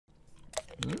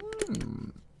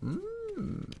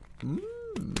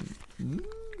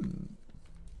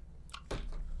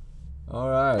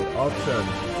Alright, option.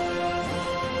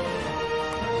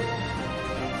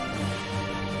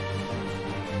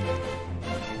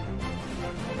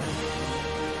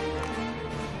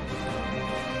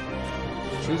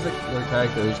 Choose your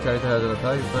character. Each character has an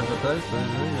attack, special attack.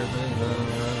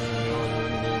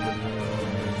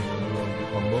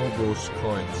 Mobiles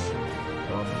coins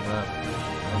on the map.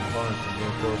 I'm fine to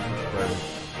go credit.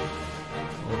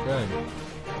 Okay.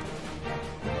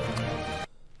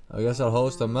 I guess I'll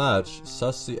host a match.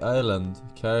 Sussy Island.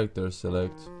 Character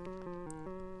select.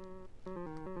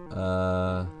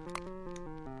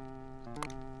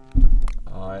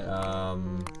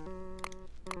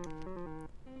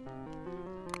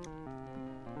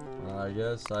 I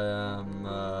guess I am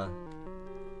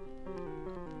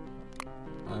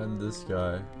I'm this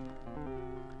guy.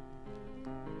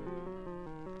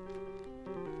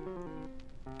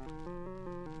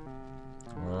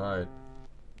 Alright.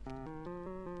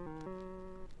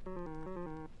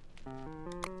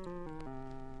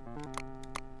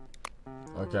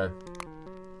 Okay.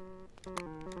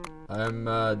 I'm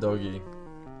Doggy.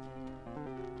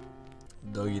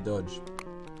 Doggy Dodge.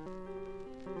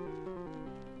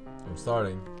 I'm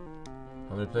starting.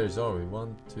 How many players are we?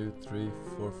 1, 2, 3,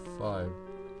 4, 5.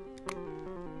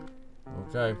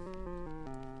 Okay.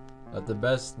 Let the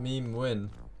best meme win.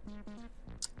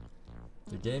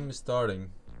 The game is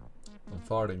starting. I'm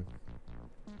farting.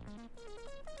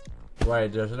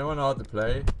 Wait, does anyone know how to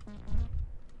play?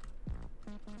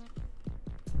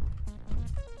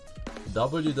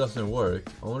 W doesn't work.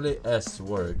 Only S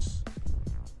works.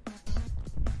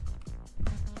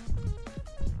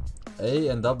 A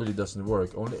and W doesn't work,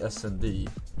 only S and D.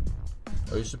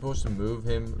 Are you supposed to move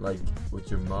him like with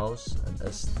your mouse and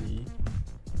SD?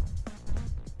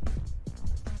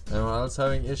 Anyone else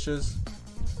having issues?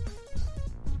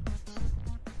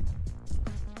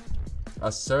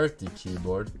 Asserty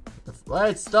keyboard.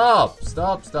 Wait, stop!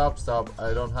 Stop, stop, stop.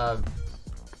 I don't have...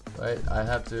 Wait, I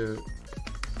have to...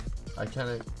 I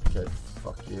can't... Okay,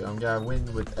 fuck you. I'm gonna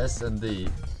win with S and D.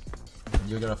 And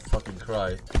you're gonna fucking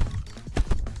cry.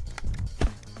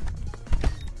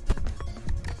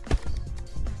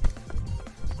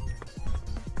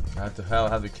 I have to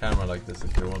have the camera like this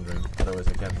if you're wondering, otherwise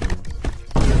I can't move.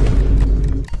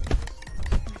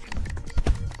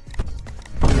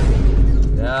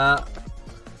 Yeah.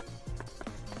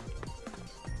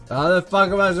 How the fuck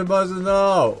am I supposed to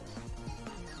know?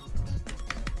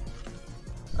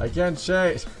 I can't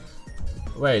change.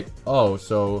 Wait, oh,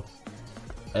 so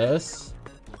S?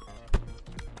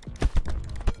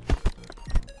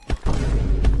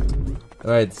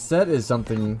 Alright, set is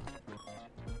something.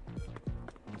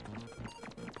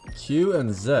 Q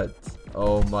and Z.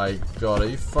 Oh my god, are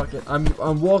you fucking...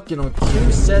 I'm walking on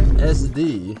Q, Z,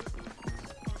 SD.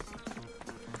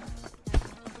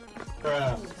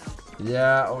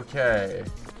 Yeah, okay.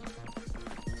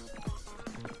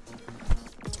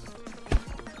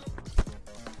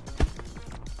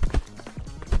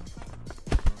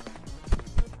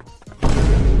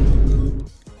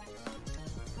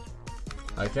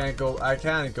 I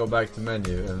can't go back to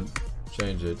menu and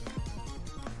change it.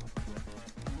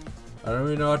 I don't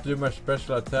even know how to do my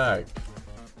special attack.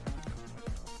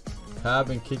 Tab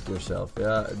and kick yourself.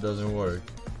 Yeah, it doesn't work.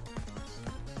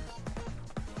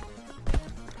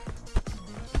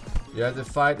 You have to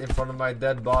fight in front of my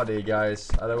dead body, guys.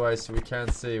 Otherwise we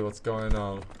can't see what's going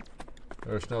on.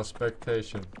 There's no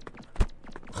spectation.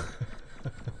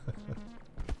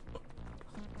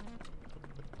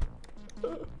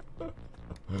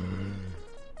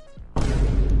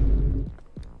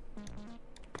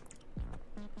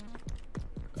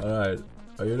 Alright,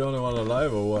 are you the only one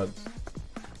alive or what?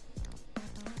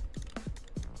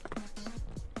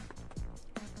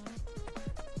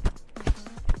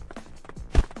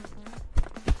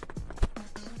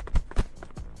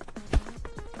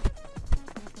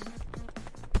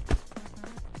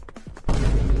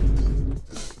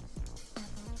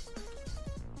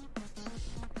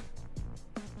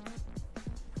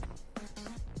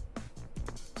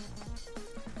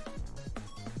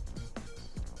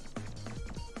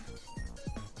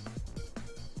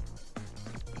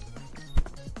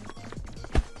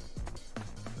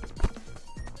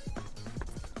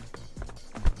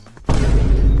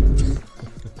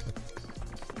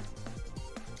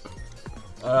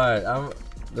 Alright,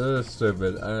 this is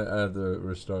stupid. I have to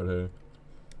restart here.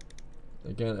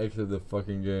 I can't exit the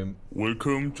fucking game.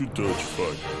 Welcome to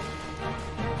DogeFight.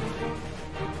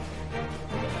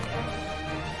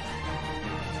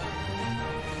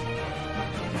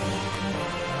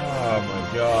 Oh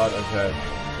my god, okay.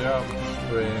 Jump,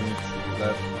 sprint,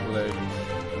 left click.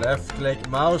 Left click,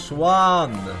 mouse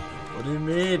 1! What do you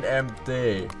mean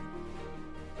empty?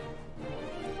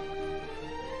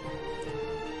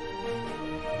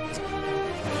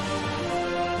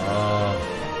 Oh.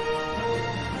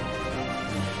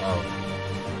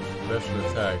 Special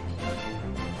attack.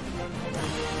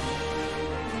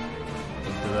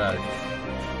 Interact.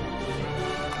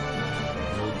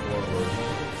 Move forward.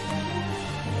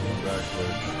 Move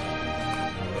backwards.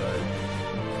 Right.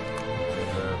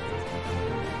 Left.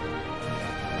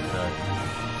 Attack.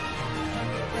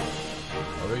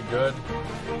 Are we good?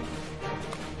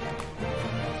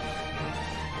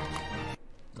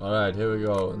 Alright, here we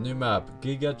go. New map.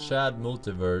 Giga Chad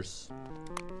Multiverse.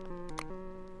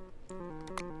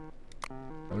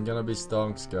 I'm gonna be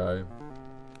Stonk's guy.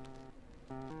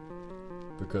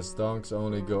 Because Stonks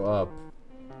only go up.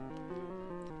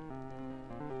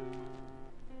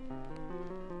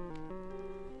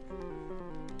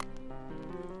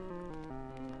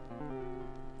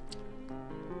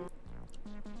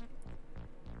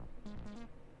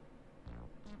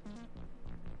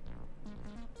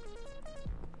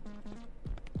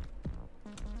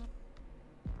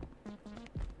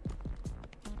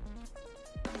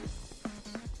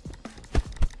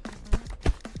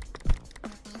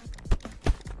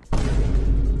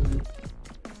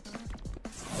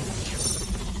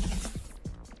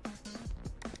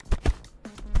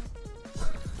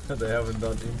 They haven't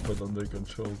done input under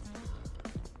control.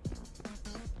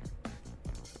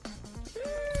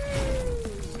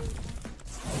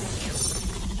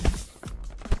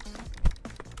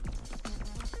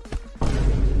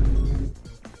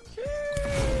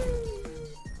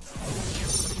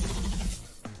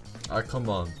 Ah, come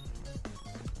on.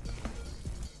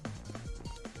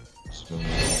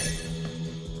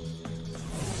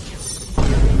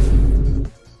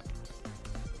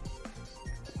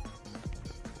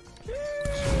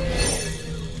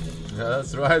 Yeah,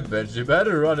 that's right, bitch. You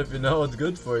better run if you know what's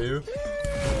good for you.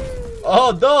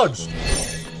 Oh, dodge!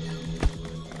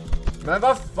 Man,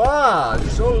 vad fan?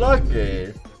 You're so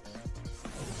lucky.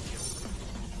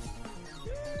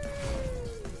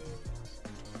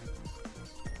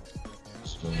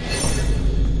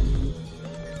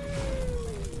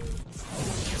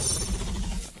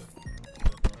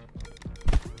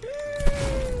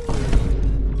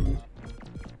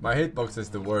 My hitbox is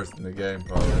the worst in the game,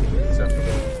 probably. Except for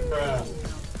the...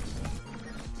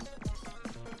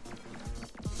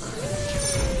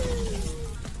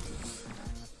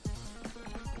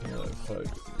 Oh, fuck.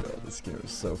 God, this game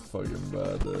is so fucking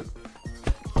bad, dude.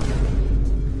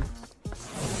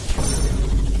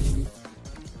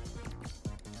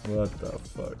 What the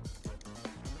fuck?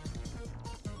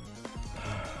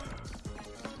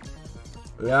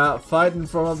 Yeah, fight in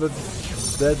front of the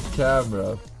dead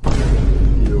camera.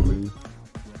 POV.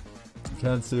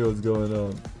 Can't see what's going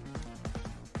on.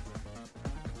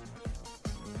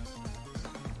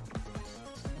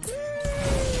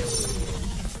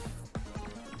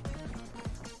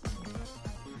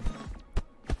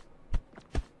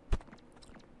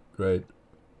 Great.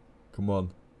 Come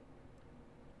on.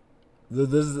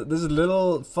 This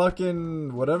little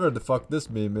fucking whatever the fuck this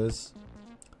meme is.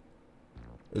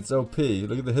 It's OP.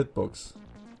 Look at the hitbox.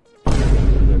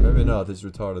 Okay, maybe not. It's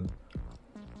retarded.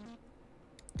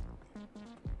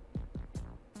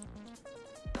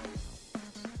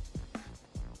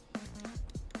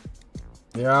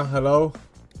 Yeah, hello?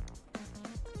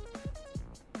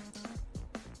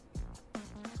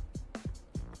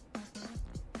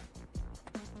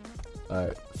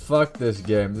 Alright, fuck this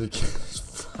game. This game is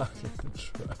fucking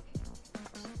trash.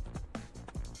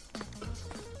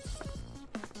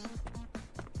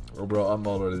 Oh bro, I'm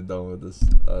already done with this.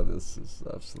 This is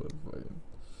absolute fucking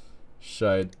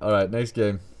shite. Alright, next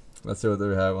game. Let's see what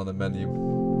we have on the menu.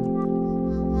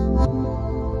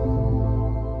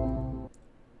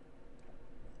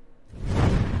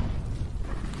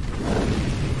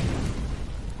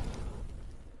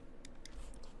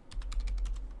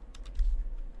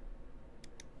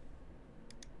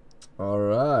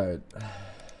 Alright.